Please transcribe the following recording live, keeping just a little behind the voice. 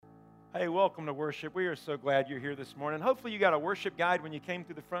Hey, welcome to worship. We are so glad you're here this morning. Hopefully, you got a worship guide when you came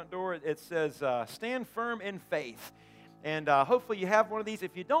through the front door. It says, Stand firm in faith. And hopefully, you have one of these.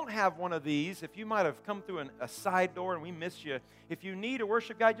 If you don't have one of these, if you might have come through a side door and we missed you, if you need a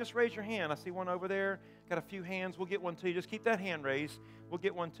worship guide, just raise your hand. I see one over there. Got a few hands. We'll get one to you. Just keep that hand raised. We'll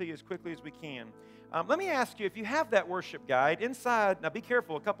get one to you as quickly as we can. Let me ask you, if you have that worship guide, inside, now be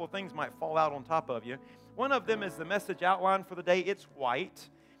careful, a couple of things might fall out on top of you. One of them is the message outline for the day. It's white.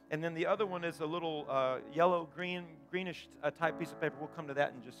 And then the other one is a little yellow, greenish type piece of paper. We'll come to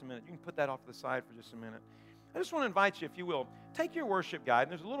that in just a minute. You can put that off to the side for just a minute. I just want to invite you, if you will, take your worship guide.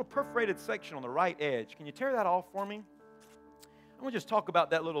 And there's a little perforated section on the right edge. Can you tear that off for me? I'm going to just talk about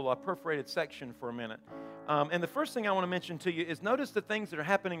that little perforated section for a minute. And the first thing I want to mention to you is notice the things that are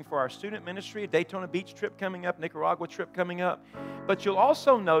happening for our student ministry, a Daytona Beach trip coming up, Nicaragua trip coming up. But you'll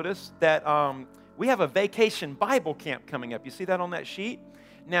also notice that we have a vacation Bible camp coming up. You see that on that sheet?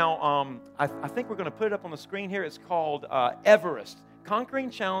 Now, I think we're going to put it up on the screen here. It's called Everest, Conquering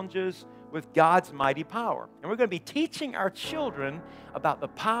Challenges with God's Mighty Power. And we're going to be teaching our children about the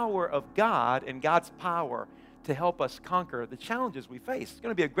power of God and God's power to help us conquer the challenges we face. It's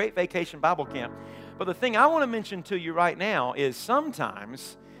going to be a great vacation Bible camp. But the thing I want to mention to you right now is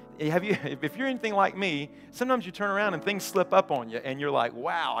sometimes, if you're anything like me, sometimes you turn around and things slip up on you, and you're like,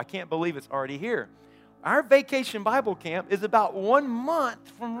 wow, I can't believe it's already here. Our vacation Bible camp is about 1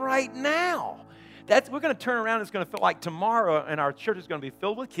 month from right now. We're going to turn around. It's going to feel like tomorrow, and our church is going to be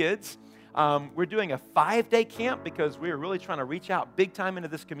filled with kids. We're doing a 5-day camp because we're really trying to reach out big time into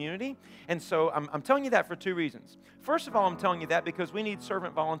this community. And so I'm telling you that for 2 reasons. First of all, I'm telling you that because we need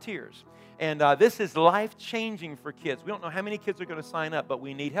servant volunteers. And this is life-changing for kids. We don't know how many kids are going to sign up, but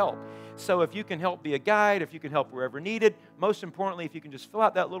we need help. So if you can help be a guide, if you can help wherever needed, most importantly, if you can just fill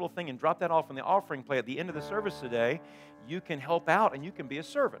out that little thing and drop that off in the offering plate at the end of the service today, you can help out and you can be a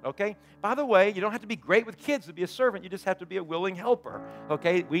servant, okay? By the way, you don't have to be great with kids to be a servant. You just have to be a willing helper,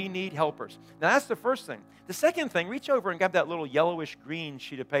 okay? We need helpers. Now, that's the first thing. The second thing, reach over and grab that little yellowish green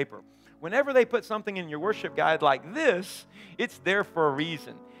sheet of paper. Whenever they put something in your worship guide like this, it's there for a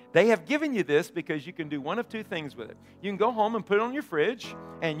reason. They have given you this because you can do one of 2 things with it. You can go home and put it on your fridge,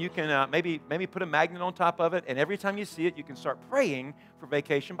 and you can maybe put a magnet on top of it, and every time you see it, you can start praying for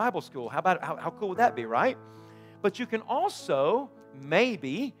Vacation Bible School. How cool would that be, right? But you can also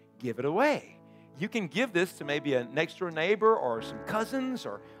maybe give it away. You can give this to maybe a next-door neighbor or some cousins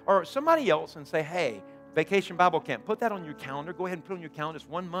or somebody else and say, hey, Vacation Bible Camp, put that on your calendar. Go ahead and put it on your calendar. It's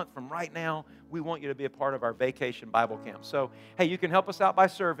 1 month from right now. We want you to be a part of our Vacation Bible Camp. So, hey, you can help us out by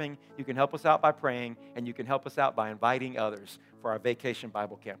serving, you can help us out by praying, and you can help us out by inviting others for our Vacation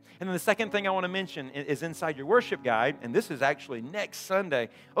Bible Camp. And then the second thing I want to mention is inside your worship guide, and this is actually next Sunday.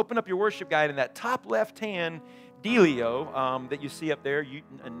 Open up your worship guide in that top left-hand dealio that you see up there.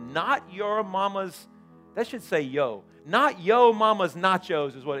 Not your mama's, that should say yo. Not yo mama's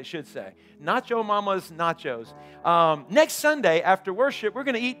nachos is what it should say. Not yo mama's nachos. Next Sunday after worship, we're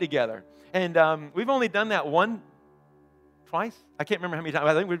going to eat together. And we've only done that twice? I can't remember how many times.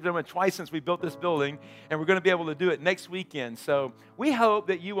 I think we've done it twice since we built this building, and we're going to be able to do it next weekend. So we hope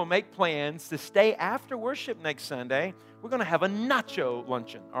that you will make plans to stay after worship next Sunday. We're going to have a nacho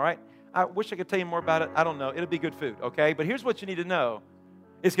luncheon, all right? I wish I could tell you more about it. I don't know. It'll be good food, okay? But here's what you need to know.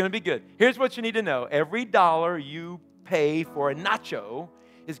 It's going to be good. Here's what you need to know. Every dollar you pay for a nacho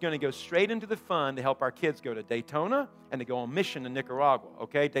is going to go straight into the fund to help our kids go to Daytona and to go on mission to Nicaragua,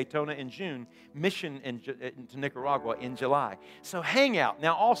 okay? Daytona in June, mission to Nicaragua in July. So hang out.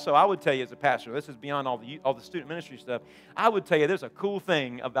 Now also, I would tell you as a pastor, this is beyond all the student ministry stuff, I would tell you there's a cool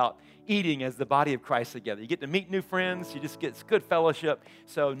thing about eating as the body of Christ together. You get to meet new friends. You just get good fellowship.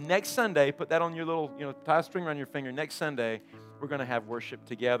 So next Sunday, put that on your little, tie a string around your finger. Next Sunday, we're going to have worship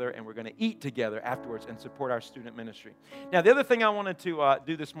together, and we're going to eat together afterwards and support our student ministry. Now, the other thing I wanted to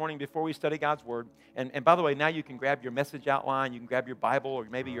do this morning before we study God's Word, and by the way, now you can grab your message outline, you can grab your Bible, or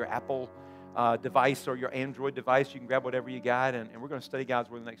maybe your Apple device or your Android device. You can grab whatever you got, and we're going to study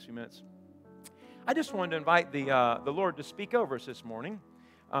God's Word in the next few minutes. I just wanted to invite the Lord to speak over us this morning.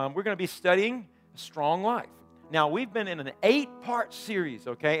 We're going to be studying a strong life. Now, we've been in an 8-part series,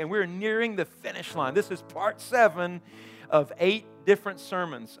 okay, and we're nearing the finish line. This is part 7 of 8 different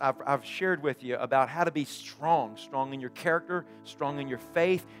sermons I've shared with you about how to be strong in your character, strong in your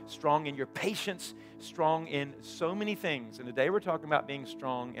faith, strong in your patience, strong in so many things. And today we're talking about being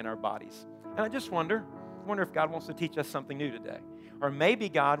strong in our bodies. And I just wonder if God wants to teach us something new today. Or maybe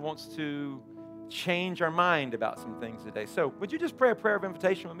God wants to change our mind about some things today. So would you just pray a prayer of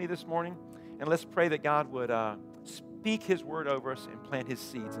invitation with me this morning? And let's pray that God would speak His word over us and plant His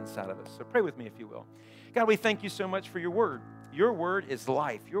seeds inside of us. So pray with me if you will. God, we thank you so much for your word. Your word is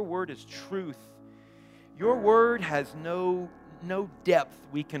life. Your word is truth. Your word has no depth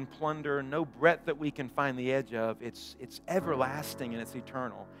we can plunder, no breadth that we can find the edge of. It's everlasting and it's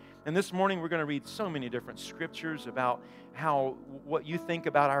eternal. And this morning we're going to read so many different scriptures about what you think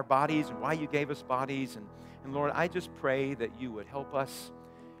about our bodies and why you gave us bodies. And Lord, I just pray that you would help us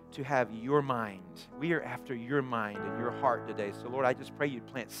to have your mind. We are after your mind and your heart today. So Lord, I just pray you'd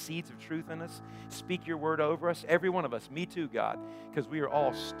plant seeds of truth in us. Speak your word over us, every one of us, me too, God, because we are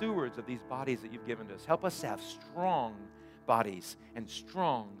all stewards of these bodies that you've given to us. Help us to have strong bodies and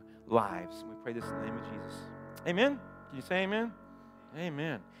strong lives. And we pray this in the name of Jesus. Amen? Can you say amen?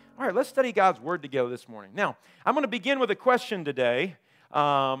 Amen. All right, let's study God's word together this morning. Now, I'm going to begin with a question today.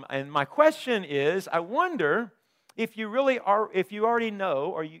 And my question is, I wonder if you already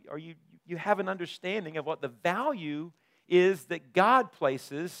know or you have an understanding of what the value is that God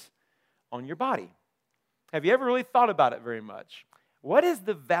places on your body. Have you ever really thought about it very much? What is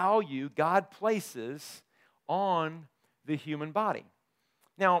the value God places on the human body?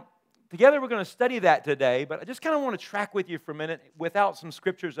 Now, together we're going to study that today, but I just kind of want to track with you for a minute without some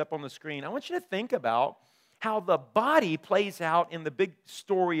scriptures up on the screen. I want you to think about how the body plays out in the big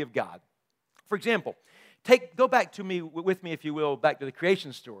story of God. For example, go back with me, if you will, back to the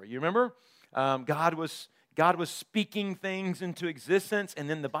creation story. You remember? God was speaking things into existence, and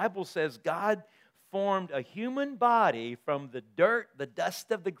then the Bible says God formed a human body from the dirt, the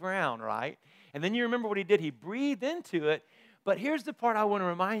dust of the ground, right? And then you remember what he did. He breathed into it. But here's the part I want to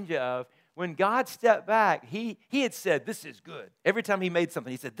remind you of. When God stepped back, he had said, this is good. Every time he made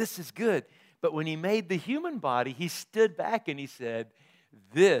something, he said, this is good. But when he made the human body, he stood back and he said,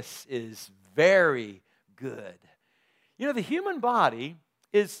 this is very good. You know, the human body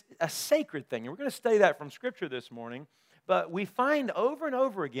is a sacred thing. And we're going to study that from Scripture this morning. But we find over and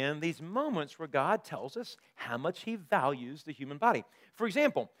over again these moments where God tells us how much he values the human body. For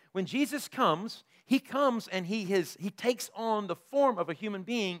example, when Jesus comes, he comes and he takes on the form of a human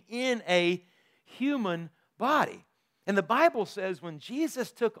being in a human body. And the Bible says when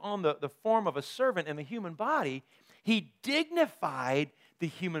Jesus took on the form of a servant in the human body, he dignified the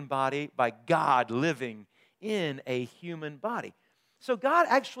human body by God living in a human body. So God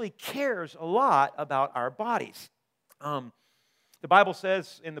actually cares a lot about our bodies. The Bible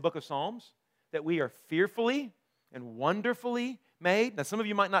says in the book of Psalms that we are fearfully and wonderfully made. Now, some of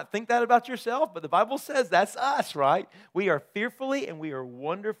you might not think that about yourself, but the Bible says that's us, right? We are fearfully and we are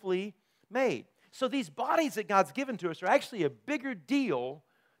wonderfully made. So these bodies that God's given to us are actually a bigger deal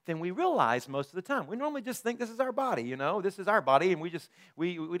than we realize most of the time. We normally just think this is our body, you know, this is our body, and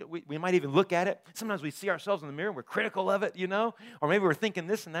we might even look at it. Sometimes we see ourselves in the mirror and we're critical of it, you know, or maybe we're thinking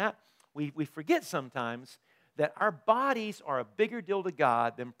this and that. We forget sometimes that our bodies are a bigger deal to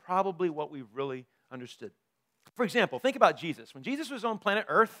God than probably what we've really understood. For example, think about Jesus. When Jesus was on planet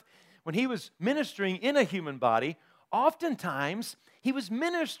Earth, when he was ministering in a human body, oftentimes he was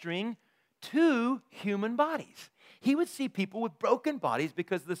ministering to human bodies. He would see people with broken bodies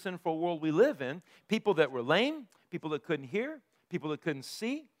because of the sinful world we live in, people that were lame, people that couldn't hear, people that couldn't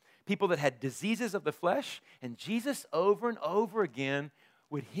see, people that had diseases of the flesh, and Jesus over and over again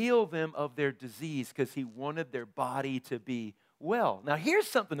would heal them of their disease because he wanted their body to be well. Now, here's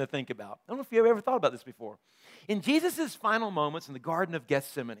something to think about. I don't know if you've ever thought about this before. In Jesus' final moments in the Garden of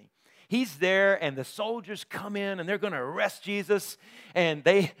Gethsemane, he's there and the soldiers come in and they're going to arrest Jesus, and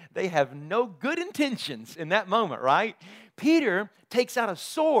they have no good intentions in that moment, right? Peter takes out a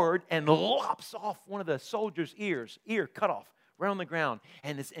sword and lops off one of the soldiers' ear cut off right on the ground.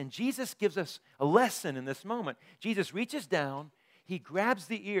 And Jesus gives us a lesson in this moment. Jesus reaches down, he grabs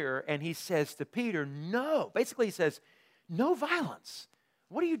the ear, and he says to Peter, no. Basically, he says, no violence.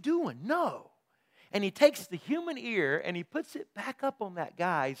 What are you doing? No. And he takes the human ear and he puts it back up on that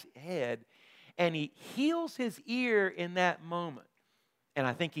guy's head, and he heals his ear in that moment. And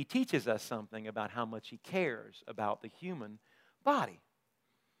I think he teaches us something about how much he cares about the human body.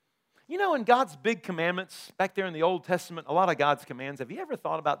 You know, in God's big commandments, back there in the Old Testament, a lot of God's commands, have you ever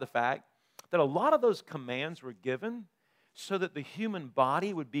thought about the fact that a lot of those commands were given so that the human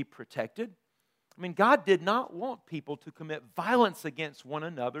body would be protected? I mean, God did not want people to commit violence against one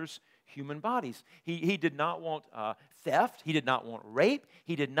another's human bodies. He did not want theft. He did not want rape.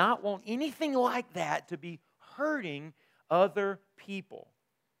 He did not want anything like that to be hurting other people.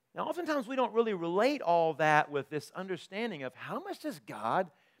 Now, oftentimes we don't really relate all that with this understanding of how much does God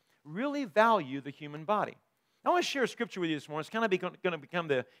really value the human body. I want to share a scripture with you this morning. It's kind of going to become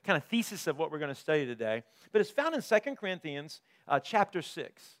the kind of thesis of what we're going to study today. But it's found in 2 Corinthians chapter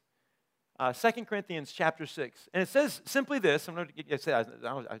 6. 2 Corinthians chapter 6. And it says simply this. I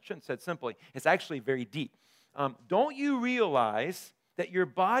shouldn't have said simply. It's actually very deep. don't you realize that your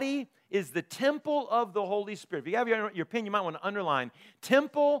body is the temple of the Holy Spirit? If you have your pen, you might want to underline,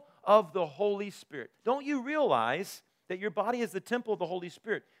 temple of the Holy Spirit. Don't you realize that your body is the temple of the Holy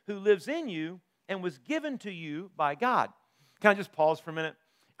Spirit who lives in you and was given to you by God? Can I just pause for a minute?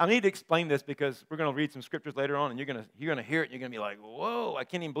 I need to explain this because we're going to read some scriptures later on, and you're going to hear it, and you're going to be like, whoa, I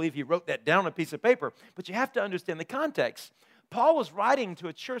can't even believe he wrote that down on a piece of paper. But you have to understand the context. Paul was writing to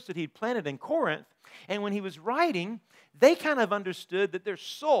a church that he'd planted in Corinth, and when he was writing, they kind of understood that their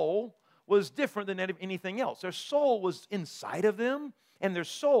soul was different than anything else. Their soul was inside of them, and their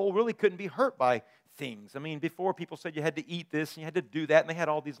soul really couldn't be hurt by things. I mean, before people said you had to eat this and you had to do that, and they had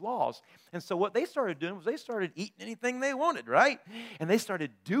all these laws. And so what they started doing was they started eating anything they wanted, right? And they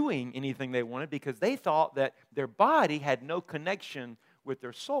started doing anything they wanted because they thought that their body had no connection with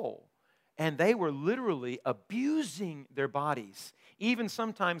their soul. And they were literally abusing their bodies, even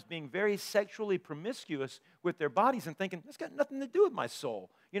sometimes being very sexually promiscuous with their bodies and thinking, it's got nothing to do with my soul.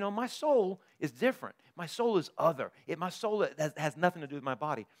 You know, my soul is different. My soul is other. My soul has nothing to do with my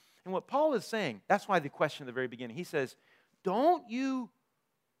body. And what Paul is saying, that's why the question at the very beginning, he says, don't you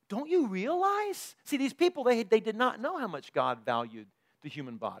realize? See, these people, they did not know how much God valued the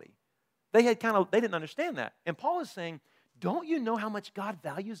human body. They didn't understand that. And Paul is saying, don't you know how much God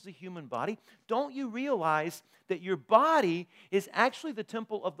values the human body? Don't you realize that your body is actually the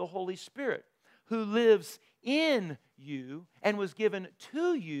temple of the Holy Spirit who lives in you and was given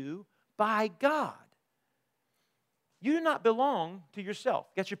to you by God? You do not belong to yourself.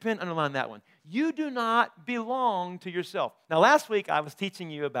 Get your pen, underline that one. You do not belong to yourself. Now, last week I was teaching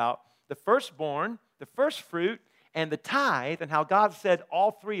you about the firstborn, the first fruit, and the tithe, and how God said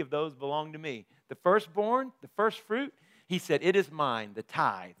all three of those belong to me. The firstborn, the first fruit, he said, it is mine, the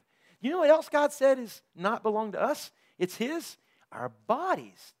tithe. You know what else God said is not belong to us? It's his, our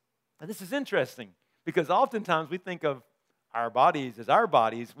bodies. Now, this is interesting because oftentimes we think of our bodies as our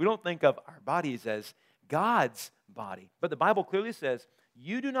bodies. We don't think of our bodies as God's body. But the Bible clearly says,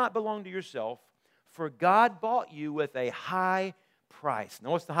 you do not belong to yourself, for God bought you with a high price.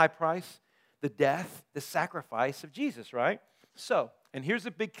 Now, what's the high price? The death, the sacrifice of Jesus, right? So, and here's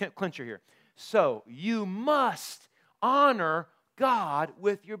the big clincher here. So, you must honor God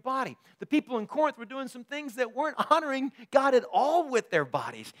with your body. The people in Corinth were doing some things that weren't honoring God at all with their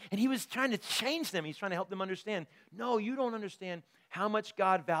bodies. And he was trying to change them. He's trying to help them understand, no, you don't understand how much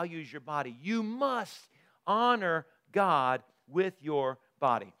God values your body. You must honor God with your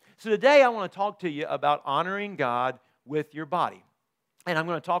body. So today I want to talk to you about honoring God with your body. And I'm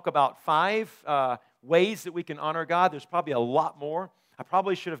going to talk about 5 ways that we can honor God. There's probably a lot more. I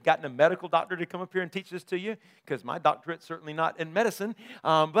probably should have gotten a medical doctor to come up here and teach this to you because my doctorate's certainly not in medicine.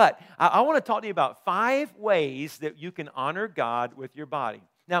 But I want to talk to you about 5 ways that you can honor God with your body.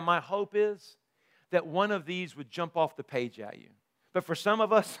 Now, my hope is that one of these would jump off the page at you. But for some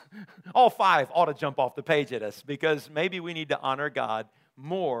of us, all 5 ought to jump off the page at us because maybe we need to honor God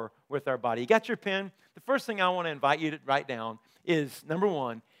more with our body. You got your pen? The first thing I want to invite you to write down is, number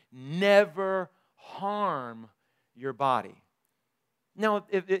 1, never harm your body. Now,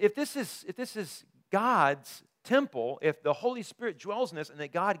 if this is God's temple, if the Holy Spirit dwells in this and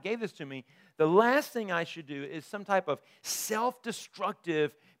that God gave this to me, the last thing I should do is some type of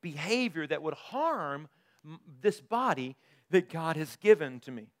self-destructive behavior that would harm this body that God has given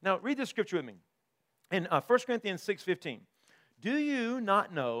to me. Now, read this scripture with me. In 1 Corinthians 6:15, do you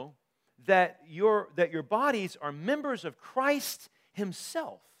not know that your bodies are members of Christ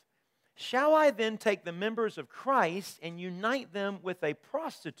himself? Shall I then take the members of Christ and unite them with a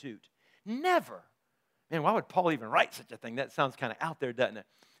prostitute? Never. Man, why would Paul even write such a thing? That sounds kind of out there, doesn't it?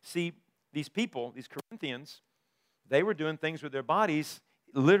 See, these people, these Corinthians, they were doing things with their bodies,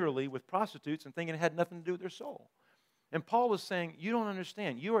 literally with prostitutes, and thinking it had nothing to do with their soul. And Paul was saying, you don't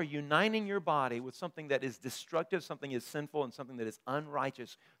understand. You are uniting your body with something that is destructive, something is sinful, and something that is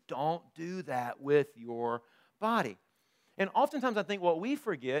unrighteous. Don't do that with your body. And oftentimes I think what we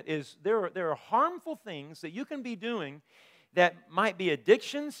forget is there are harmful things that you can be doing that might be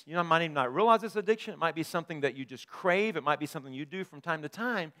addictions. You might even not realize it's addiction. It might be something that you just crave. It might be something you do from time to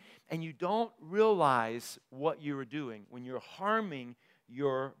time, and you don't realize what you are doing when you're harming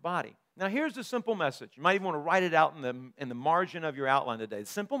your body. Now, here's the simple message. You might even want to write it out in the margin of your outline today. The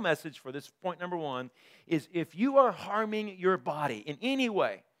simple message for this point number 1 is if you are harming your body in any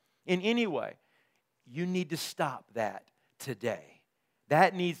way, you need to stop that today.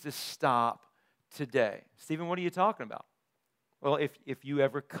 That needs to stop today. Stephen, what are you talking about? Well, if you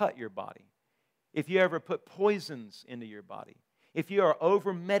ever cut your body, if you ever put poisons into your body, if you are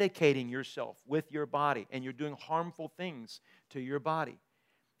over-medicating yourself with your body and you're doing harmful things to your body,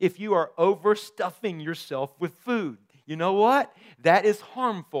 if you are overstuffing yourself with food. You know what? That is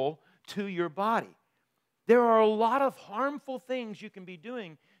harmful to your body. There are a lot of harmful things you can be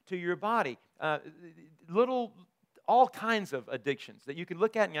doing to your body. All kinds of addictions that you can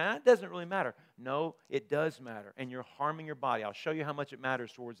look at and go, it doesn't really matter. No, it does matter, and you're harming your body. I'll show you how much it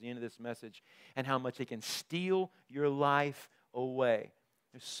matters towards the end of this message and how much it can steal your life away.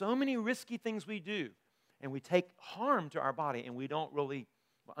 There's so many risky things we do, and we take harm to our body, and we don't really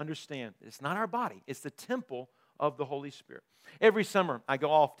understand. It's not our body. It's the temple of the Holy Spirit. Every summer, I go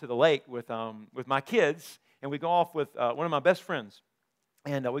off to the lake with my kids, and we go off with one of my best friends.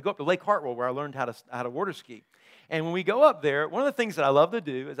 And we go up to Lake Hartwell, where I learned how to water ski. And when we go up there, one of the things that I love to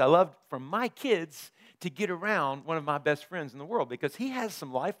do is I love for my kids to get around one of my best friends in the world, because he has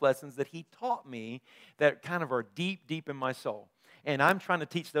some life lessons that he taught me that kind of are deep, deep in my soul. And I'm trying to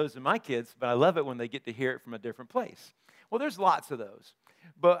teach those to my kids, but I love it when they get to hear it from a different place. Well, there's lots of those.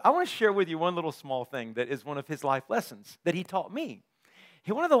 But I want to share with you one little small thing that is one of his life lessons that he taught me.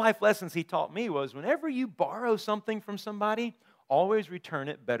 One of the life lessons he taught me was, whenever you borrow something from somebody, always return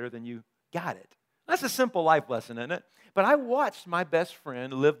it better than you got it. That's a simple life lesson, isn't it? But I watched my best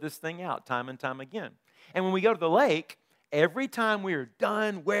friend live this thing out time and time again. And when we go to the lake, every time we are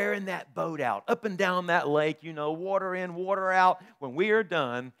done wearing that boat out, up and down that lake, water in, water out, when we are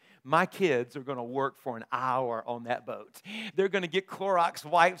done, my kids are going to work for an hour on that boat. They're going to get Clorox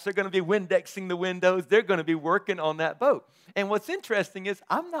wipes. They're going to be Windexing the windows. They're going to be working on that boat. And what's interesting is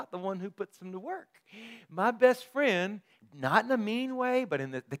I'm not the one who puts them to work. My best friend, not in a mean way, but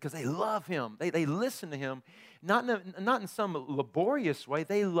because they love him. They listen to him, not in some laborious way.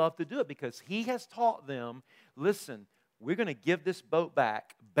 They love to do it because he has taught them, listen, we're going to give this boat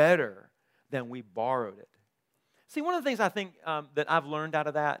back better than we borrowed it. See, one of the things I think that I've learned out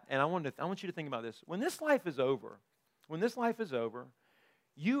of that, and I want you to think about this. When this life is over,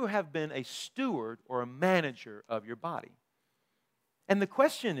 you have been a steward or a manager of your body. And the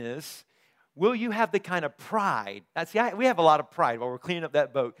question is, will you have the kind of pride? We have a lot of pride while we're cleaning up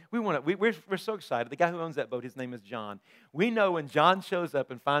that boat. We're so excited. The guy who owns that boat, his name is John. We know when John shows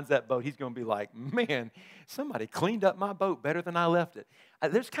up and finds that boat, he's going to be like, man, somebody cleaned up my boat better than I left it.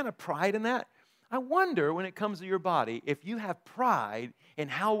 There's kind of pride in that. I wonder, when it comes to your body, if you have pride in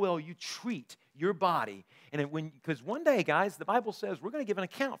how well you treat your body. Because one day, guys, the Bible says we're going to give an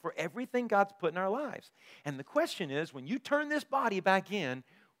account for everything God's put in our lives. And the question is, when you turn this body back in,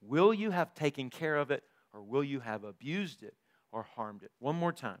 will you have taken care of it, or will you have abused it or harmed it? One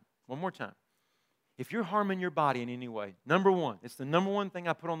more time. If you're harming your body in any way, number one, it's the number one thing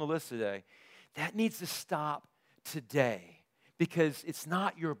I put on the list today, that needs to stop today, because it's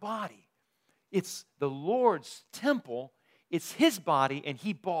not your body. It's the Lord's temple. It's His body, and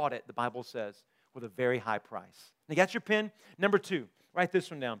He bought it, the Bible says, with a very high price. Now, you got your pen? Number two, write this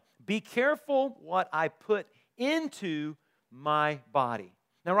one down. Be careful what I put into my body.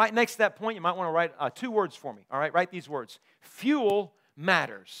 Now, right next to that point, you might want to write 2 words for me. All right, write these words. Fuel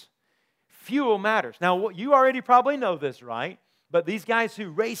matters. Fuel matters. Now, you already probably know this, right? But these guys who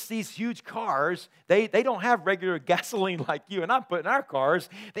race these huge cars, they don't have regular gasoline like you and I put in our cars.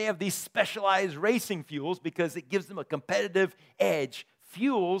 They have these specialized racing fuels because it gives them a competitive edge.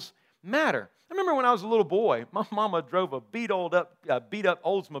 Fuels matter. I remember when I was a little boy, my mama drove a beat up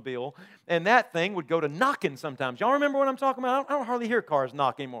Oldsmobile, and that thing would go to knocking sometimes. Y'all remember what I'm talking about? I don't hardly hear cars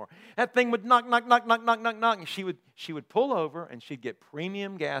knock anymore. That thing would knock, and she would pull over, and she'd get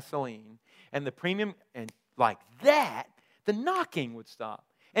premium gasoline, and like that, the knocking would stop.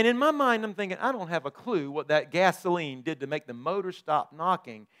 And in my mind, I'm thinking, I don't have a clue what that gasoline did to make the motor stop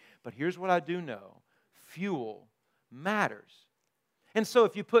knocking, but here's what I do know. Fuel matters. And so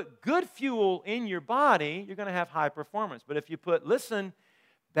if you put good fuel in your body, you're going to have high performance. But if you put,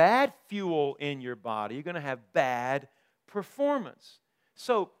 bad fuel in your body, you're going to have bad performance.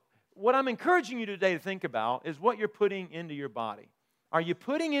 So what I'm encouraging you today to think about is what you're putting into your body. Are you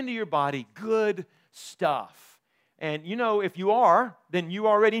putting into your body good stuff? And if you are, then you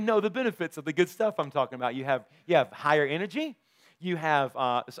already know the benefits of the good stuff I'm talking about. You have higher energy. You have,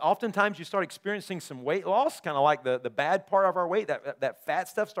 oftentimes you start experiencing some weight loss, kind of like the bad part of our weight. That fat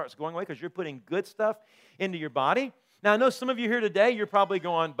stuff starts going away because you're putting good stuff into your body. Now, I know some of you here today, you're probably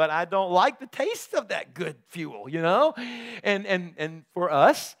going, but I don't like the taste of that good fuel, And for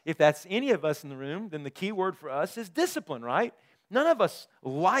us, if that's any of us in the room, then the key word for us is discipline, right? None of us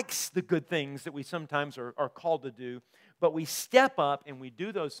likes the good things that we sometimes are called to do, but we step up and we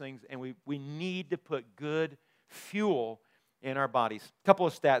do those things, and we need to put good fuel in our bodies. A couple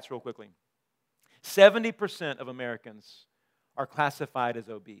of stats real quickly. 70% of Americans are classified as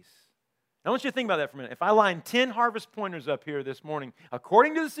obese. Now, I want you to think about that for a minute. If I line 10 harvest pointers up here this morning,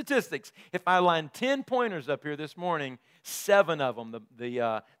 according to the statistics, if I line 10 pointers up here this morning, 7 of them,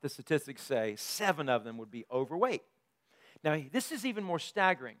 the statistics say, 7 of them would be overweight. Now, this is even more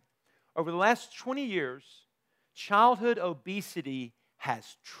staggering. Over the last 20 years, childhood obesity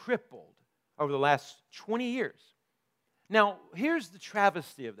has tripled over the last 20 years. Now, here's the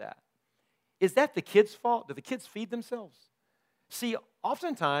travesty of that. Is that the kids' fault? Do the kids feed themselves? See,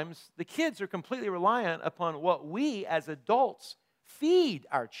 oftentimes, the kids are completely reliant upon what we as adults feed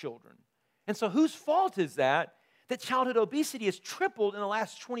our children. And so whose fault is that childhood obesity has tripled in the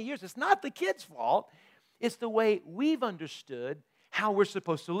last 20 years? It's not the kids' fault. It's the way we've understood how we're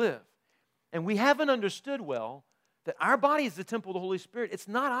supposed to live. And we haven't understood well that our body is the temple of the Holy Spirit. It's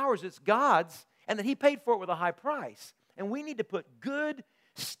not ours, it's God's, and that He paid for it with a high price. And we need to put good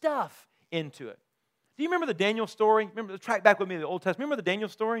stuff into it. Do you remember the Daniel story? Remember, track back with me to the Old Testament. Remember the Daniel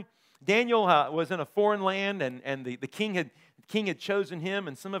story? Daniel was in a foreign land, and the king had chosen him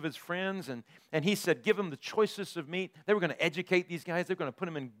and some of his friends, and he said, give them the choicest of meat. They were going to educate these guys. They were going to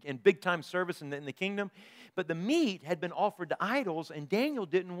put them in big-time service in the kingdom. But the meat had been offered to idols, and Daniel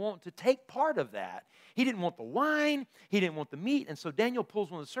didn't want to take part of that. He didn't want the wine. He didn't want the meat. And so Daniel pulls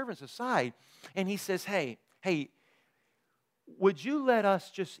one of the servants aside, and he says, hey, would you let us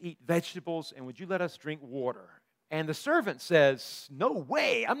just eat vegetables, and would you let us drink water? And the servant says, no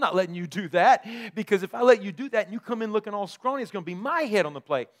way, I'm not letting you do that, because if I let you do that and you come in looking all scrawny, it's going to be my head on the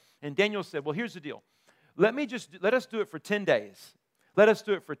plate. And Daniel said, well, here's the deal. Let us do it for 10 days. Let us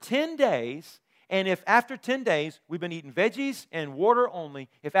do it for 10 days, and if after 10 days we've been eating veggies and water only,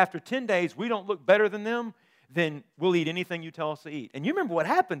 if after 10 days we don't look better than them, then we'll eat anything you tell us to eat. And you remember what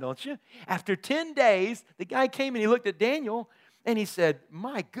happened, don't you? After 10 days, the guy came and he looked at Daniel, and he said,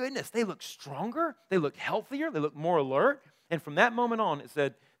 my goodness, they look stronger, they look healthier, they look more alert. And from that moment on, it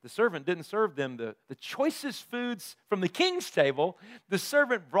said the servant didn't serve them the choicest foods from the king's table. The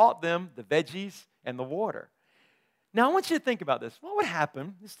servant brought them the veggies and the water. Now, I want you to think about this. What would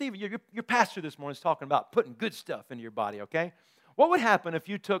happen? Steve, your pastor this morning is talking about putting good stuff into your body, okay? What would happen if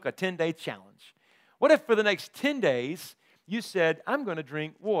you took a 10-day challenge? What if for the next 10 days you said, I'm going to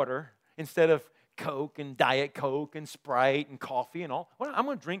drink water instead of Coke and Diet Coke and Sprite and coffee and all? Well, I'm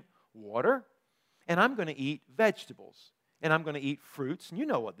going to drink water, and I'm going to eat vegetables, and I'm going to eat fruits, and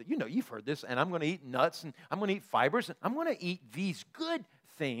you've heard this, and I'm going to eat nuts, and I'm going to eat fibers, and I'm going to eat these good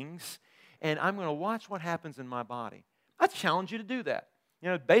things, and I'm going to watch what happens in my body. I challenge you to do that.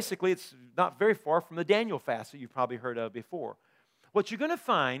 Basically, it's not very far from the Daniel fast that you've probably heard of before. What you're going to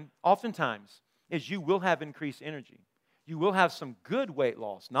find oftentimes is you will have increased energy. You will have some good weight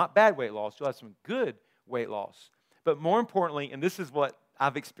loss, not bad weight loss. You'll have some good weight loss. But more importantly, and this is what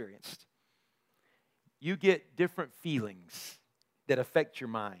I've experienced, you get different feelings that affect your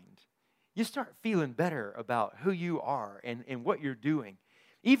mind. You start feeling better about who you are and what you're doing.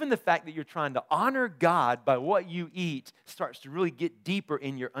 Even the fact that you're trying to honor God by what you eat starts to really get deeper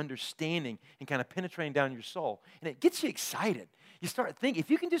in your understanding and kind of penetrating down your soul. And it gets you excited. You start thinking,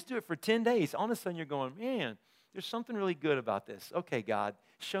 if you can just do it for 10 days, all of a sudden you're going, man, there's something really good about this. Okay, God,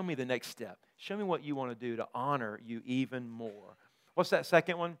 show me the next step. Show me what you want to do to honor you even more. What's that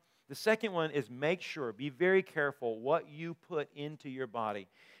second one? The second one is be very careful what you put into your body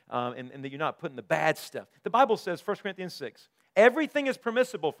and that you're not putting the bad stuff. The Bible says, 1 Corinthians 6, everything is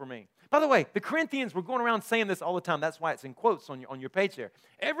permissible for me. By the way, the Corinthians were going around saying this all the time. That's why it's in quotes on your page there.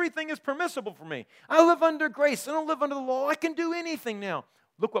 Everything is permissible for me. I live under grace. I don't live under the law. I can do anything now.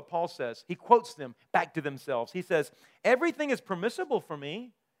 Look what Paul says. He quotes them back to themselves. He says, everything is permissible for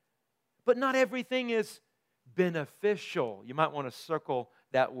me, but not everything is beneficial. You might want to circle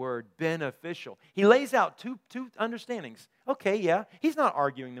that word, beneficial. He lays out two understandings. Okay, yeah, he's not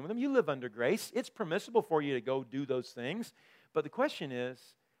arguing with them. You live under grace. It's permissible for you to go do those things. But the question is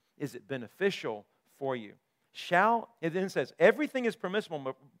it beneficial for you? It then says, everything is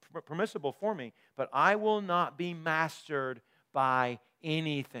permissible for me, but I will not be mastered by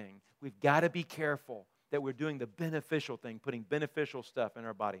anything. We've got to be careful that we're doing the beneficial thing, putting beneficial stuff in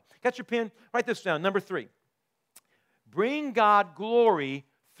our body. Got your pen? Write this down. Number 3. Bring God glory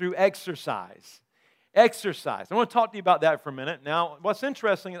through exercise. Exercise. I want to talk to you about that for a minute. Now, what's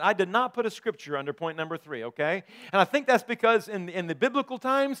interesting is I did not put a scripture under point number 3, okay? And I think that's because in the biblical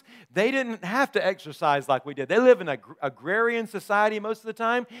times, they didn't have to exercise like we did. They live in an agrarian society most of the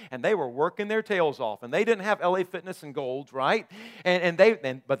time, and they were working their tails off. And they didn't have LA Fitness and Gold, right?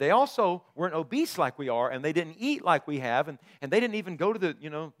 But they also weren't obese like we are, and they didn't eat like we have, and they didn't even go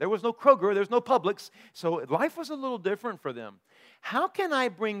to there was no Kroger, there was no Publix, so life was a little different for them. How can I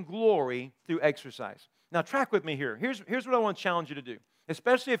bring glory through exercise? Now, track with me here. Here's what I want to challenge you to do.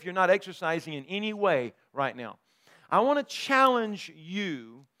 especially if you're not exercising in any way right now. I want to challenge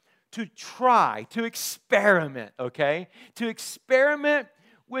you to try, to experiment, okay? To experiment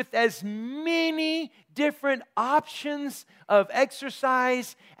with as many different options of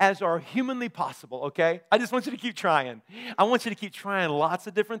exercise as are humanly possible, okay? I just want you to keep trying. I want you to keep trying lots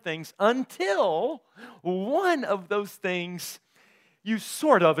of different things until one of those things you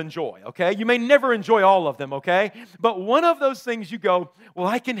sort of enjoy, okay? You may never enjoy all of them, okay? But one of those things you go, well,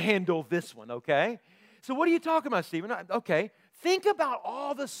 I can handle this one, okay? So what are you talking about, Stephen? Okay, think about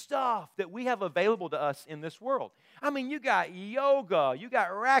all the stuff that we have available to us in this world. I mean, you got yoga, you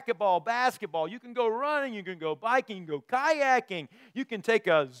got racquetball, basketball, you can go running, you can go biking, you can go kayaking, you can take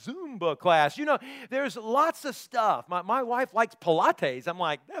a Zumba class. You know, there's lots of stuff. My wife likes Pilates. I'm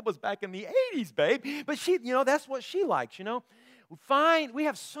like, that was back in the 80s, babe. But she, you know, that's what she likes, you know. We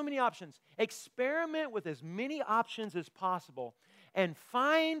have so many options. Experiment with as many options as possible and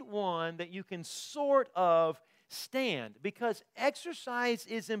find one that you can sort of stand, because exercise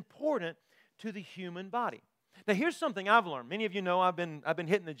is important to the human body. Now, here's something I've learned. Many of you know I've been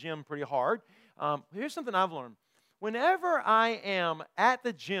hitting the gym pretty hard. Here's something I've learned. Whenever I am at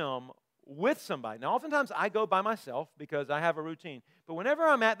the gym with somebody, now oftentimes I go by myself because I have a routine, but whenever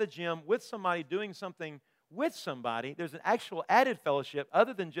I'm at the gym with somebody doing something with somebody, there's an actual added fellowship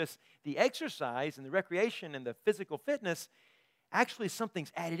other than just the exercise and the recreation and the physical fitness. Actually,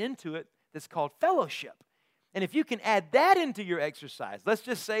 something's added into it that's called fellowship. And if you can add that into your exercise, let's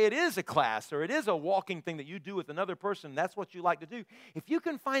just say it is a class or it is a walking thing that you do with another person, that's what you like to do. If you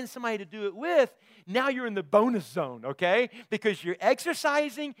can find somebody to do it with, now you're in the bonus zone, okay? Because you're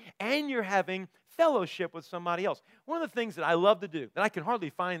exercising and you're having fellowship with somebody else. One of the things that I love to do, that I can hardly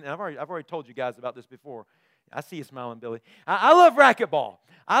find, and I've already told you guys about this before. I see you smiling, Billy. I love racquetball.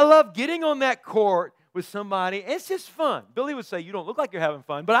 I love getting on that court with somebody. It's just fun. Billy would say, you don't look like you're having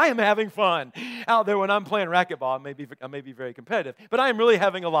fun, but I am having fun out there when I'm playing racquetball. I may be very competitive, but I am really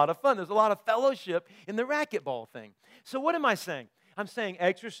having a lot of fun. There's a lot of fellowship in the racquetball thing. So what am I saying? I'm saying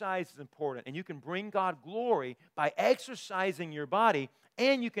exercise is important, and you can bring God glory by exercising your body,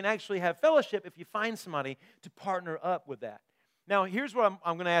 and you can actually have fellowship if you find somebody to partner up with that. Now, here's what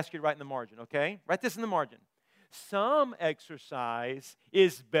I'm going to ask you to write in the margin, okay? Write this in the margin. Some exercise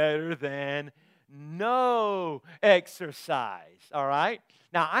is better than no exercise, all right?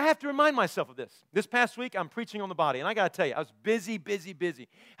 Now, I have to remind myself of this. This past week, I'm preaching on the body, and I got to tell you, I was busy.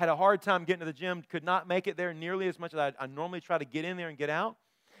 Had a hard time getting to the gym, could not make it there nearly as much as I normally try to get in there and get out.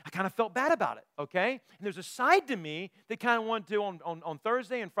 I kind of felt bad about it, okay? And there's a side to me that kind of wanted to, on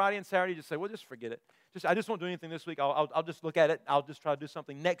Thursday and Friday and Saturday, just say, well, just forget it. I just won't do anything this week. I'll just look at it. I'll just try to do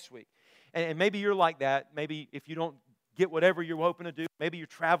something next week. And maybe you're like that. Maybe if you don't get whatever you're hoping to do, maybe you're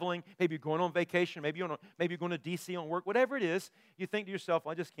traveling, maybe you're going on vacation, maybe you're going to D.C. on work, whatever it is, you think to yourself,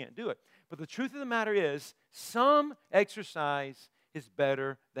 well, I just can't do it. But the truth of the matter is, some exercise is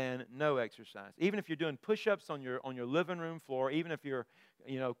better than no exercise. Even if you're doing push-ups on your living room floor, even if you're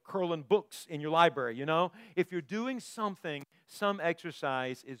curling books in your library, if you're doing something, some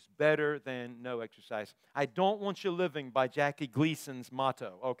exercise is better than no exercise. I don't want you living by Jackie Gleason's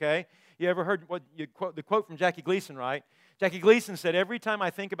motto, okay? You ever heard the quote from Jackie Gleason, right? Jackie Gleason said, every time I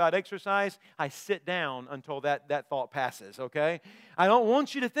think about exercise, I sit down until that thought passes, okay? I don't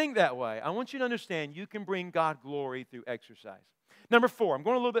want you to think that way. I want you to understand you can bring God glory through exercise. Number 4, I'm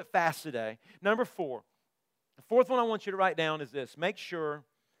going a little bit fast today. Number 4, the fourth one I want you to write down is this. Make sure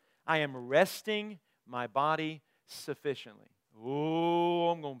I am resting my body sufficiently. Oh,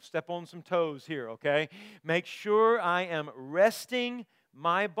 I'm going to step on some toes here, okay? Make sure I am resting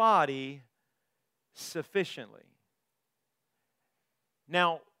my body sufficiently.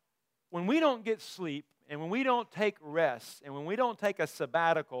 Now, when we don't get sleep, and when we don't take rest, and when we don't take a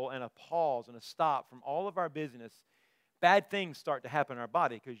sabbatical and a pause and a stop from all of our busyness, bad things start to happen in our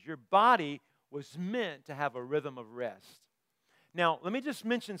body, because your body was meant to have a rhythm of rest. Now, let me just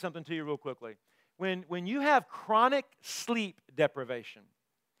mention something to you real quickly. When you have chronic sleep deprivation,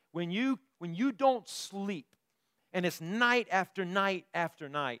 when you don't sleep, and it's night after night after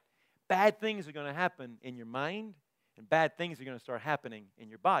night, bad things are going to happen in your mind, and bad things are going to start happening in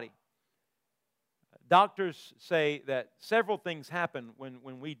your body. Doctors say that several things happen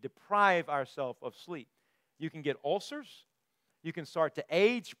when we deprive ourselves of sleep. You can get ulcers. You can start to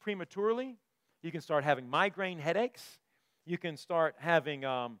age prematurely. You can start having migraine headaches. You can start having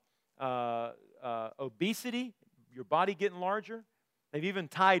obesity, your body getting larger. They've even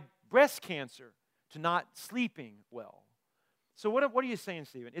tied breast cancer to not sleeping well. So what are you saying,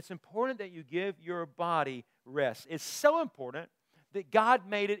 Stephen? It's important that you give your body rest. It's so important that God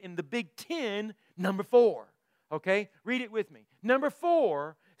made it in the Big Ten, number 4. Okay? Read it with me. Number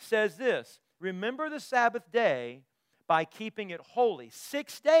 4 says this, remember the Sabbath day by keeping it holy.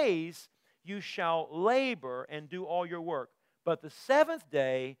 6 days you shall labor and do all your work, but the 7th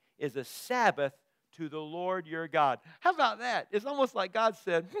day is a Sabbath to the Lord your God. How about that? It's almost like God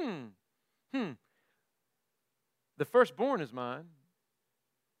said, the firstborn is mine.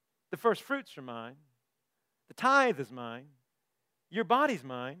 The first fruits are mine. The tithe is mine. Your body's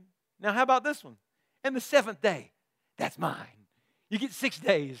mine. Now, how about this one? And the 7th day, that's mine. You get 6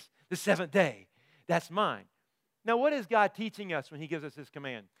 days, the 7th day, that's mine. Now, what is God teaching us when He gives us His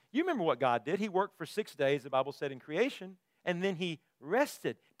command? You remember what God did. He worked for 6 days, the Bible said, in creation, and then He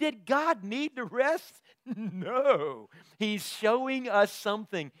rested. Did God need to rest? No. He's showing us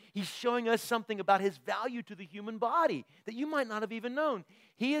something. He's showing us something about His value to the human body that you might not have even known.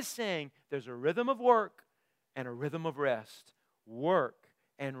 He is saying there's a rhythm of work and a rhythm of rest. Work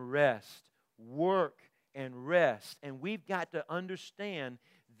and rest. Work and rest. And we've got to understand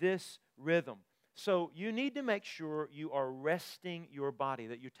this rhythm. So you need to make sure you are resting your body,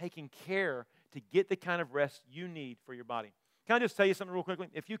 that you're taking care to get the kind of rest you need for your body. Can I just tell you something real quickly?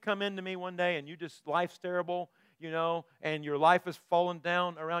 If you come into me one day and life's terrible, and your life is falling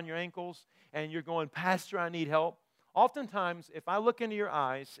down around your ankles, and you're going, Pastor, I need help. Oftentimes, if I look into your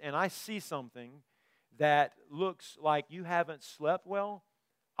eyes and I see something that looks like you haven't slept well,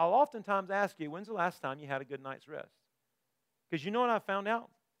 I'll oftentimes ask you, when's the last time you had a good night's rest? Because you know what I found out?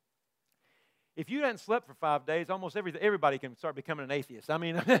 If you hadn't slept for 5 days, almost everybody can start becoming an atheist. I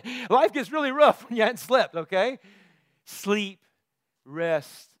mean, life gets really rough when you hadn't slept, okay? Sleep,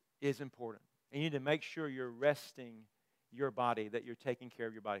 rest is important. And you need to make sure you're resting your body, that you're taking care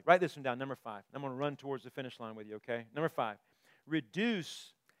of your body. Write this one down, number 5. I'm going to run towards the finish line with you, okay? Number 5,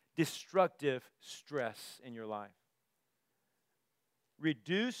 reduce destructive stress in your life.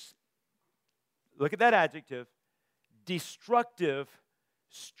 Reduce, look at that adjective, destructive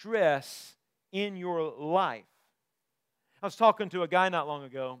stress in your life. I was talking to a guy not long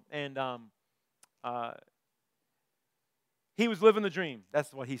ago, and he was living the dream.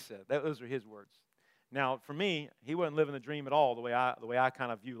 That's what he said. Those are his words. Now, for me, he wasn't living the dream at all the way I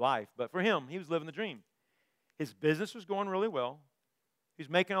kind of view life. But for him, he was living the dream. His business was going really well. He was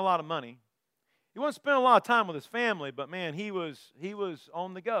making a lot of money. He wasn't spending a lot of time with his family, but man, he was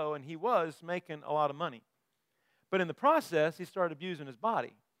on the go, and he was making a lot of money. But in the process, he started abusing his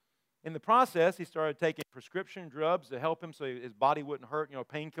body. In the process, he started taking prescription drugs to help him so his body wouldn't hurt,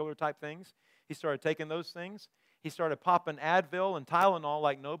 painkiller type things. He started taking those things. He started popping Advil and Tylenol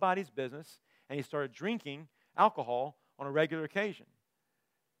like nobody's business, and he started drinking alcohol on a regular occasion.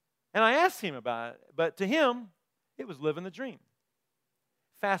 And I asked him about it, but to him, it was living the dream.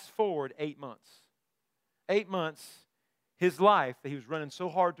 Fast forward 8 months. 8 months, his life that he was running so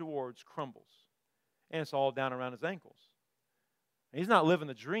hard towards crumbles, and it's all down around his ankles. And he's not living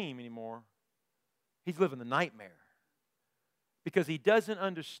the dream anymore. He's living the nightmare because he doesn't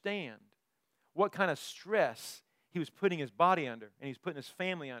understand what kind of stress he was putting his body under, and he's putting his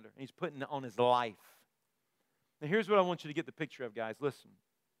family under, and he's putting on his life. Now, here's what I want you to get the picture of, guys. Listen.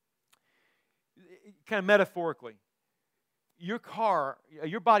 Kind of metaphorically, your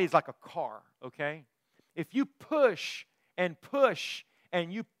body is like a car, okay? If you push and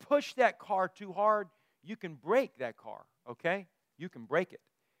you push that car too hard, you can break that car, okay? You can break it.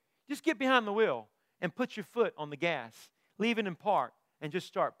 Just get behind the wheel and put your foot on the gas. Leave it in park and just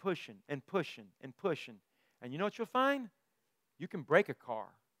start pushing and pushing and pushing. And you know what you'll find? You can break a car.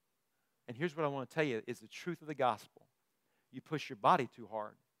 And here's what I want to tell you is the truth of the gospel. You push your body too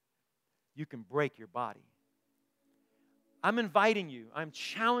hard, you can break your body. I'm inviting you, I'm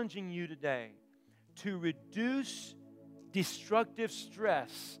challenging you today to reduce destructive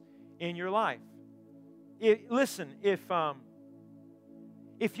stress in your life. Listen, if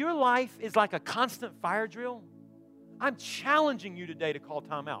your life is like a constant fire drill, I'm challenging you today to call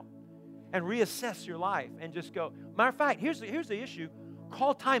time out and reassess your life and just go. Matter of fact, here's the issue.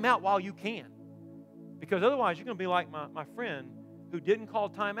 Call time out while you can. Because otherwise you're going to be like my friend who didn't call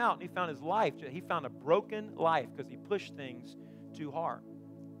time out, and he found a broken life because he pushed things too hard.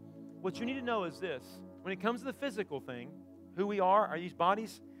 What you need to know is this. When it comes to the physical thing, who we are these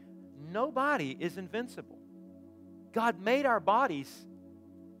bodies, nobody is invincible. God made our bodies,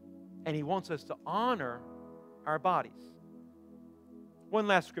 and He wants us to honor our bodies. One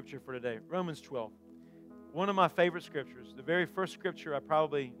last scripture for today, Romans 12. One of my favorite scriptures, the very first scripture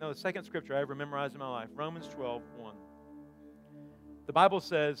the second scripture I ever memorized in my life, Romans 12:1. The Bible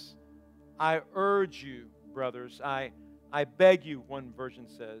says, I urge you, brothers, I beg you, one version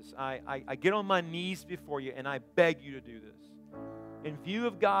says, I get on my knees before you and I beg you to do this. In view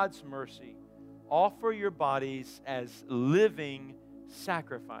of God's mercy, offer your bodies as living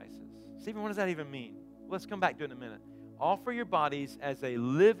sacrifices. Stephen, what does that even mean? Let's come back to it in a minute. Offer your bodies as a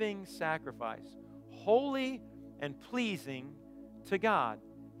living sacrifice, holy and pleasing to God.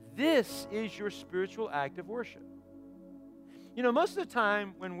 This is your spiritual act of worship. You know, most of the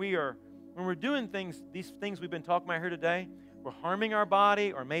time when we're doing things, these things we've been talking about here today, we're harming our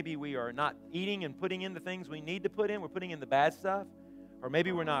body, or maybe we are not eating and putting in the things we need to put in. We're putting in the bad stuff. Or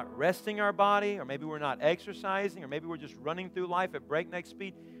maybe we're not resting our body, or maybe we're not exercising, or maybe we're just running through life at breakneck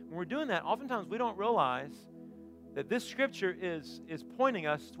speed. When we're doing that, oftentimes we don't realize that this scripture is pointing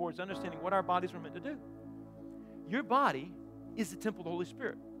us towards understanding what our bodies were meant to do. Your body is the temple of the Holy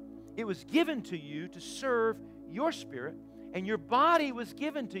Spirit. It was given to you to serve your spirit, and your body was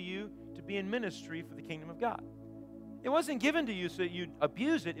given to you to be in ministry for the kingdom of God. It wasn't given to you so that you'd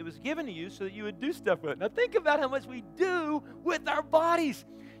abuse it. It was given to you so that you would do stuff with it. Now think about how much we do with our bodies.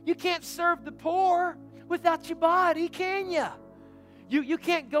 You can't serve the poor without your body, can you? You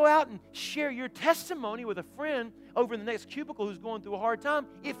can't go out and share your testimony with a friend over in the next cubicle who's going through a hard time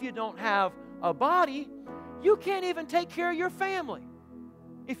if you don't have a body. You can't even take care of your family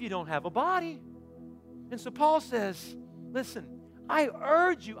if you don't have a body. And so Paul says, listen, I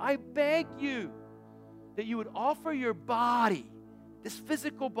urge you, I beg you, that you would offer your body, this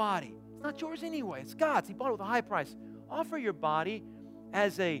physical body. It's not yours anyway. It's God's. He bought it with a high price. Offer your body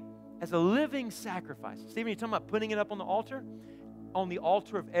as a living sacrifice. Stephen, you're talking about putting it up on the altar? On the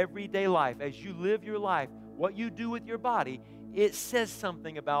altar of everyday life. As you live your life, what you do with your body, it says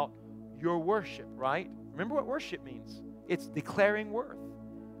something about your worship, right? Remember what worship means. It's declaring worth.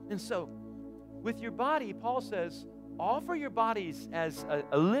 And so, with your body, Paul says, offer your bodies as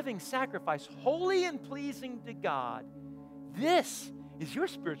a living sacrifice, holy and pleasing to God. This is your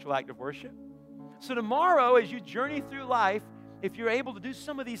spiritual act of worship. So tomorrow, as you journey through life, if you're able to do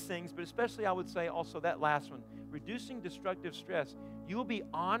some of these things, but especially I would say also that last one, reducing destructive stress, you will be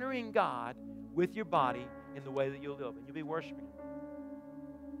honoring God with your body in the way that you'll live, and you'll be worshiping Him.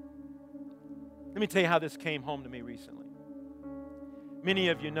 Let me tell you how this came home to me recently. Many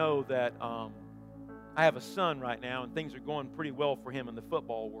of you know that I have a son right now, and things are going pretty well for him in the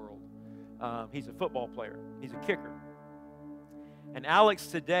football world. He's a football player. He's a kicker. And Alex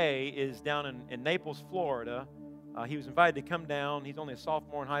today is down in Naples, Florida. He was invited to come down. He's only a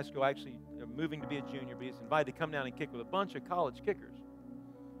sophomore in high school, actually moving to be a junior, but he's invited to come down and kick with a bunch of college kickers.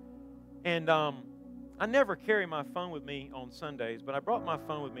 And I never carry my phone with me on Sundays, but I brought my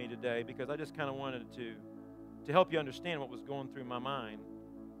phone with me today because I just kind of wanted to help you understand what was going through my mind.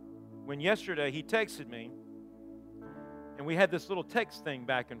 When yesterday he texted me, and we had this little text thing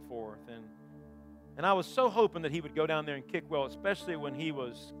back and forth, and I was so hoping that he would go down there and kick well, especially when he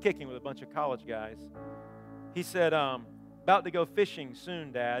was kicking with a bunch of college guys. He said, about to go fishing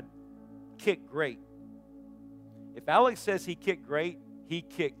soon, Dad. Kick great. If Alex says he kicked great, he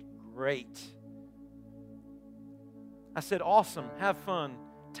kicked great. I said, awesome, have fun.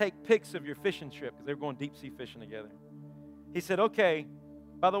 Take pics of your fishing trip, because they were going deep sea fishing together. He said, okay.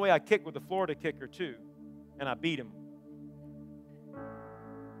 By the way, I kicked with the Florida kicker too, and I beat him.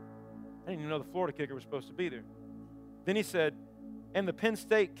 I didn't even know the Florida kicker was supposed to be there. Then he said, and the Penn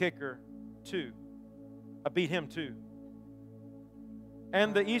State kicker too. I beat him too.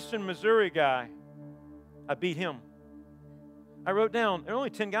 And the Eastern Missouri guy, I beat him. I wrote down, there are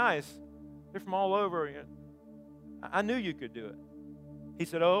only 10 guys. They're from all over. I knew you could do it. He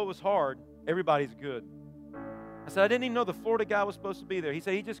said, oh, it was hard. Everybody's good. I said, I didn't even know the Florida guy was supposed to be there. He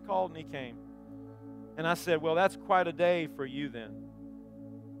said, he just called and he came. And I said, well, that's quite a day for you then.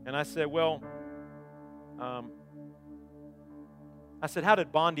 And I said, well, I said, how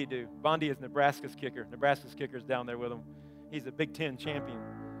did Bondi do? Bondi is Nebraska's kicker. Nebraska's kicker's down there with him. He's a Big Ten champion.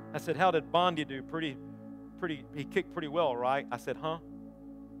 I said, how did Bondi do? He kicked pretty well, right? I said, huh?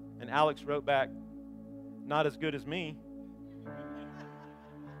 And Alex wrote back, not as good as me.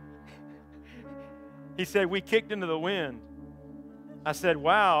 He said, we kicked into the wind. I said,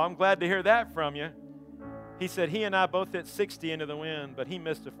 wow, I'm glad to hear that from you. He said, he and I both hit 60 into the wind, but he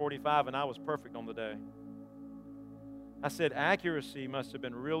missed a 45, and I was perfect on the day. I said, accuracy must have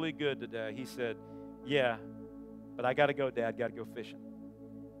been really good today. He said, yeah, but I got to go, Dad. Got to go fishing.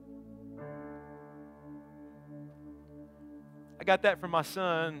 I got that from my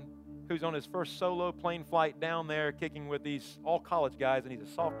son, who's on his first solo plane flight down there kicking with these all college guys, and he's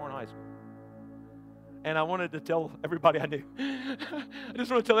a sophomore in high school. And I wanted to tell everybody I knew. I just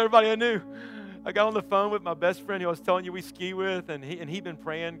want to tell everybody I knew. I got on the phone with my best friend who I was telling you we ski with, and he'd been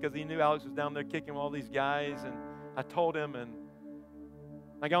praying because he knew Alex was down there kicking with all these guys. And I told him, and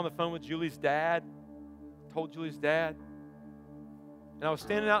I got on the phone with Julie's dad, told Julie's dad. And I was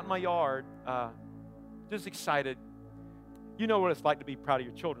standing out in my yard, just excited. You know what it's like to be proud of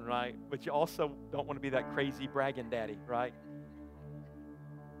your children, right? But you also don't want to be that crazy bragging daddy, right?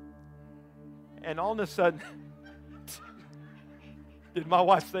 And all of a sudden, did my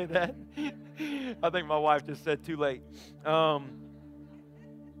wife say that? I think my wife just said too late. I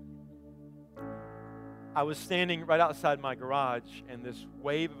was standing right outside my garage, and this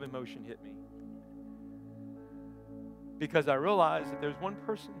wave of emotion hit me. Because I realized that there's one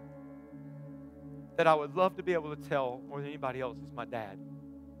person that I would love to be able to tell more than anybody else is my dad.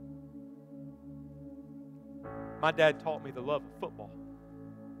 My dad taught me the love of football.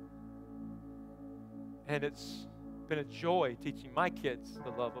 And it's been a joy teaching my kids the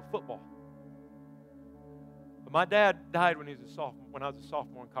love of football. But my dad died when I was a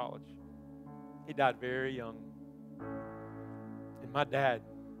sophomore in college. He died very young. And my dad,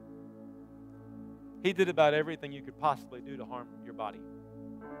 he did about everything you could possibly do to harm your body.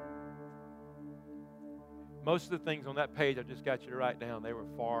 Most of the things on that page I just got you to write down, they were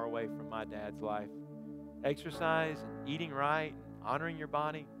far away from my dad's life. Exercise and eating right, honoring your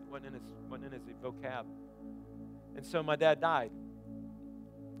body, wasn't in his vocab. And so my dad died.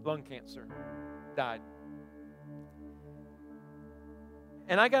 Lung cancer. Died.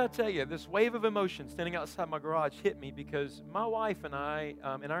 And I got to tell you, this wave of emotion standing outside my garage hit me because my wife and I,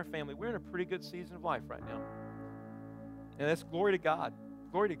 and our family, we're in a pretty good season of life right now. And that's glory to God.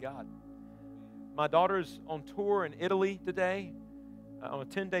 Glory to God. My daughter's on tour in Italy today, on a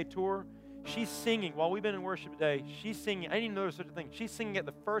 10-day tour. She's singing, while we've been in worship today, she's singing, I didn't even know there was such a thing. She's singing at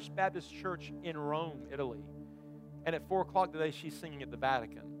the First Baptist Church in Rome, Italy. And at 4 o'clock today, she's singing at the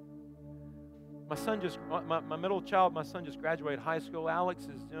Vatican. My middle child, my son just graduated high school. Alex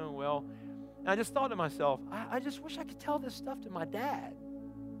is doing well. And I just thought to myself, I just wish I could tell this stuff to my dad.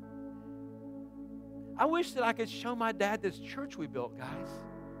 I wish that I could show my dad this church we built, guys.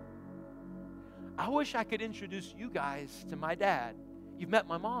 I wish I could introduce you guys to my dad. You've met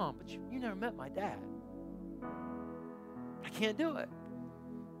my mom, but you never met my dad. I can't do it.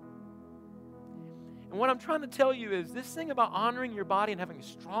 And what I'm trying to tell you is this thing about honoring your body and having a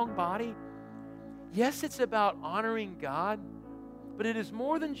strong body, yes, it's about honoring God, but it is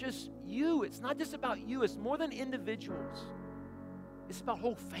more than just you. It's not just about you. It's more than individuals. It's about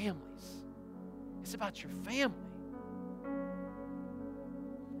whole families. It's about your family.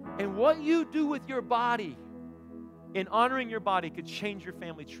 And what you do with your body in honoring your body could change your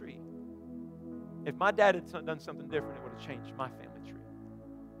family tree. If my dad had done something different, it would have changed my family tree.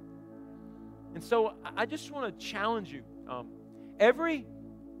 And so I just want to challenge you. Every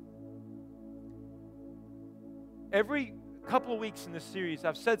couple of weeks in this series,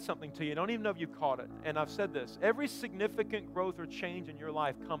 I've said something to you. I don't even know if you caught it. And I've said this. Every significant growth or change in your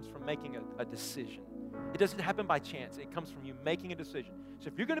life comes from making a decision. It doesn't happen by chance. It comes from you making a decision. So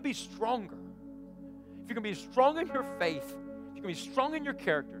if you're going to be stronger, if you're going to be strong in your faith, if you're going to be strong in your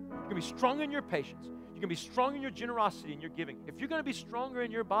character, you're going to be strong in your patience, you're going to be strong in your generosity and your giving, if you're going to be stronger in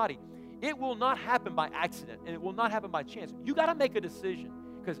your body, it will not happen by accident and it will not happen by chance. You got to make a decision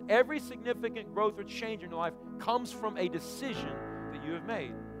because every significant growth or change in your life comes from a decision that you have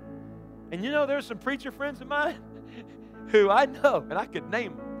made. And you know, there's some preacher friends of mine who I know, and I could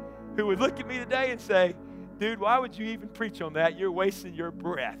name them, who would look at me today and say, dude, why would you even preach on that? You're wasting your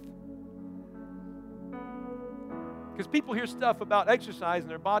breath. Because people hear stuff about exercise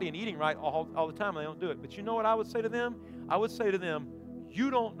and their body and eating right all the time, and they don't do it. But you know what I would say to them? I would say to them, you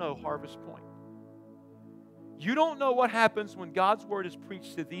don't know Harvest Point. You don't know what happens when God's word is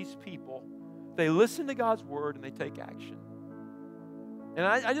preached to these people. They listen to God's word and they take action. And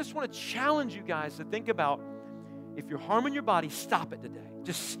I just want to challenge you guys to think about, if you're harming your body, stop it today.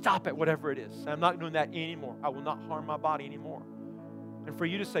 Just stop it, whatever it is. I'm not doing that anymore. I will not harm my body anymore. And for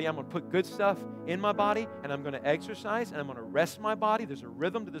you to say, I'm going to put good stuff in my body, and I'm going to exercise, and I'm going to rest my body. There's a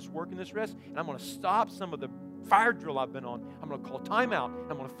rhythm to this work and this rest, and I'm going to stop some of the fire drill I've been on. I'm going to call time out.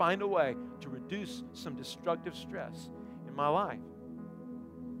 I'm going to find a way to reduce some destructive stress in my life.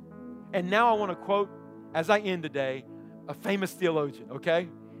 And now I want to quote, as I end today, a famous theologian, okay?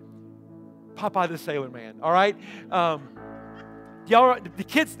 Popeye the Sailor Man, all right? The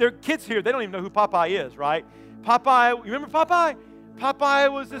kids here, they don't even know who Popeye is, right? Popeye, you remember Popeye?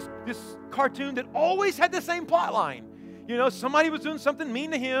 Popeye was this cartoon that always had the same plot line. You know, somebody was doing something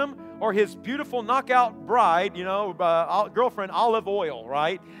mean to him, or his beautiful knockout bride, girlfriend, Olive Oyl,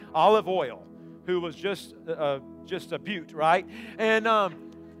 right? Olive Oyl, who was just a beaut, right? And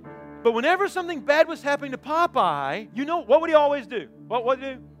but whenever something bad was happening to Popeye, you know, what would he always do? What would he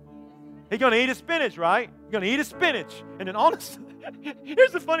do? He's going to eat his spinach, right? I'm going to eat a spinach. And then honestly,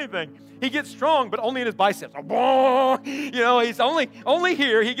 here's the funny thing. He gets strong, but only in his biceps. You know, he's only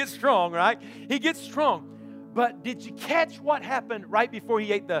here. He gets strong, right? He gets strong. But did you catch what happened right before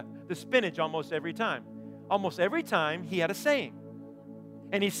he ate the spinach almost every time? Almost every time he had a saying.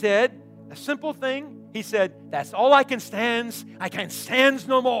 And he said, a simple thing, he said, that's all I can stands. I can't stands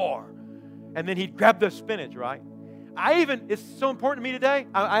no more. And then he'd grab the spinach, right? It's so important to me today,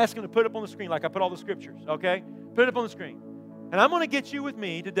 I asked him to put it up on the screen like I put all the scriptures, okay? Put it up on the screen. And I'm going to get you with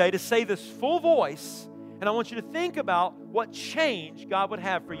me today to say this full voice, and I want you to think about what change God would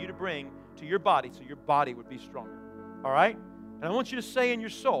have for you to bring to your body so your body would be stronger, all right? And I want you to say in your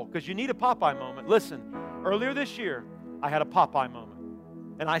soul, because you need a Popeye moment. Listen, earlier this year, I had a Popeye moment.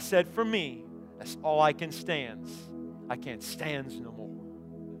 And I said, for me, that's all I can stands. I can't stands no more.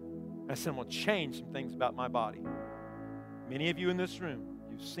 And I said, I'm going to change some things about my body. Many of you in this room,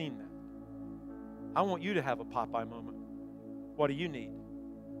 you've seen that. I want you to have a Popeye moment. What do you need?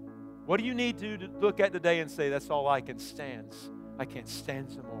 What do you need to look at today and say, that's all I can stands. I can't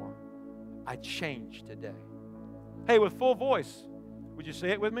stand some more. I changed today. Hey, with full voice, would you say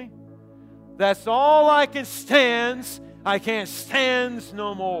it with me? That's all I can stands. I can't stands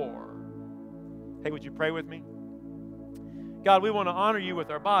no more. Hey, would you pray with me? God, we want to honor you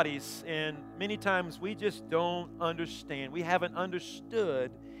with our bodies, and many times we just don't understand. We haven't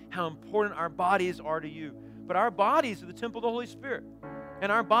understood how important our bodies are to you. But our bodies are the temple of the Holy Spirit,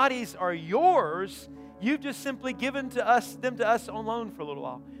 and our bodies are yours. You've just simply given them to us on loan for a little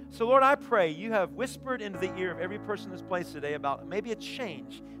while. So, Lord, I pray you have whispered into the ear of every person in this place today about maybe a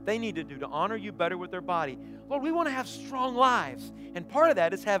change they need to do to honor you better with their body. Lord, we want to have strong lives, and part of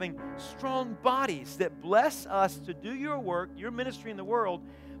that is having strong bodies that bless us to do your work, your ministry in the world,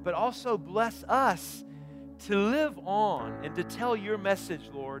 but also bless us to live on and to tell your message,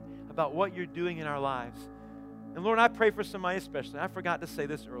 Lord, about what you're doing in our lives. And Lord, I pray for somebody especially. I forgot to say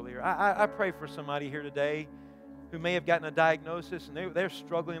this earlier. I pray for somebody here today who may have gotten a diagnosis and they're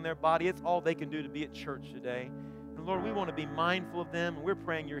struggling in their body. It's all they can do to be at church today. And Lord, we want to be mindful of them. And we're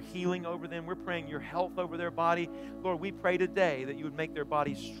praying your healing over them. We're praying your health over their body. Lord, we pray today that you would make their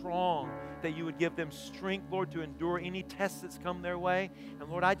body strong, that you would give them strength, Lord, to endure any tests that's come their way. And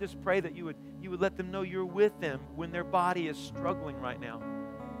Lord, I just pray that you would let them know you're with them when their body is struggling right now.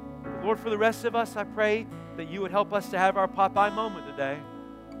 Lord, for the rest of us, I pray that you would help us to have our Popeye moment today.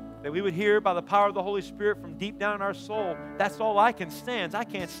 That we would hear by the power of the Holy Spirit from deep down in our soul, that's all I can stands. I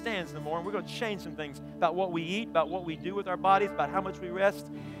can't stands no more. And we're going to change some things about what we eat, about what we do with our bodies, about how much we rest.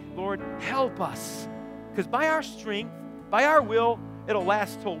 Lord, help us. Because by our strength, by our will, it'll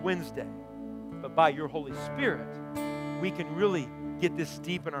last till Wednesday. But by your Holy Spirit, we can really get this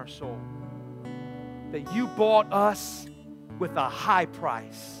deep in our soul. That you bought us with a high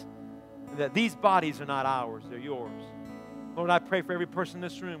price. And that these bodies are not ours, they're yours. Lord, I pray for every person in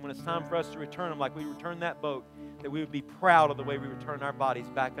this room when it's time for us to return them like we returned that boat, that we would be proud of the way we return our bodies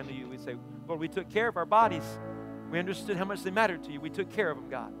back unto you. We'd say, Lord, we took care of our bodies. We understood how much they mattered to you. We took care of them,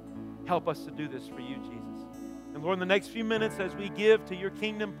 God. Help us to do this for you, Jesus. And Lord, in the next few minutes as we give to your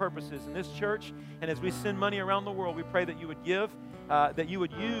kingdom purposes in this church and as we send money around the world, we pray that you would give, that you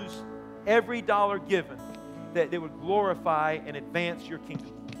would use every dollar given, that it would glorify and advance your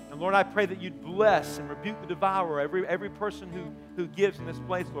kingdom. And Lord, I pray that you'd bless and rebuke the devourer, every person who gives in this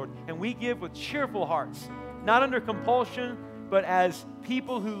place, Lord. And we give with cheerful hearts, not under compulsion, but as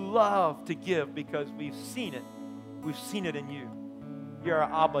people who love to give because we've seen it. We've seen it in you. You're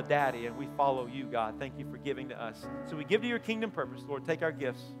our Abba Daddy, and we follow you, God. Thank you for giving to us. So we give to your kingdom purpose, Lord. Take our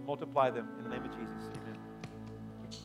gifts, multiply them in the name of Jesus.